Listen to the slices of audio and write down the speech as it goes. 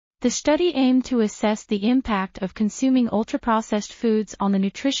The study aimed to assess the impact of consuming ultra-processed foods on the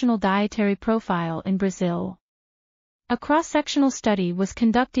nutritional dietary profile in Brazil. A cross-sectional study was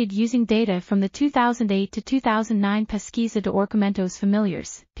conducted using data from the 2008 to 2009 Pesquisa de Orçamentos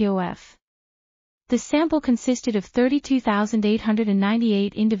Familiares, POF. The sample consisted of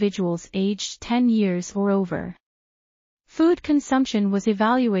 32,898 individuals aged 10 years or over. Food consumption was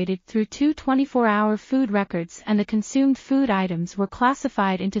evaluated through two 24-hour food records, and the consumed food items were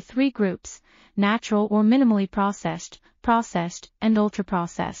classified into three groups: natural or minimally processed, processed, and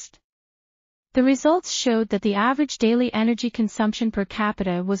ultra-processed. The results showed that the average daily energy consumption per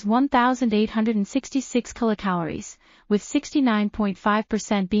capita was 1,866 kilocalories, with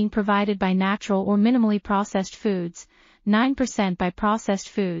 69.5% being provided by natural or minimally processed foods, 9% by processed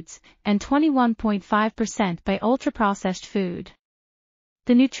foods, and 21.5% by ultra-processed food.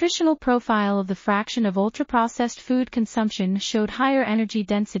 The nutritional profile of the fraction of ultra-processed food consumption showed higher energy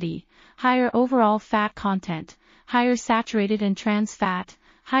density, higher overall fat content, higher saturated and trans fat,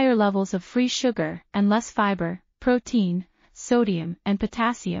 higher levels of free sugar, and less fiber, protein, sodium, and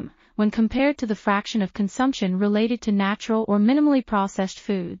potassium, when compared to the fraction of consumption related to natural or minimally processed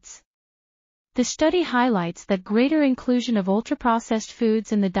foods. The study highlights that greater inclusion of ultra-processed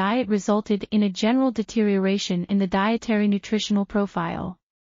foods in the diet resulted in a general deterioration in the dietary nutritional profile.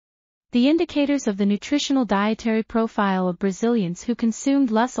 The indicators of the nutritional dietary profile of Brazilians who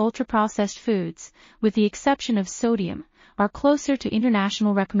consumed less ultra-processed foods, with the exception of sodium, are closer to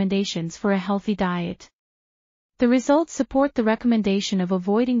international recommendations for a healthy diet. The results support the recommendation of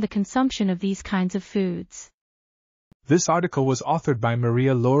avoiding the consumption of these kinds of foods. This article was authored by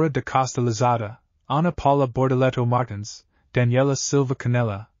Maria Laura da Costa Louzada, Ana Paula Bortoletto Martins, Daniela Silva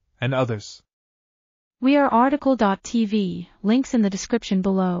Canella, and others. We are article.tv, links in the description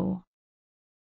below.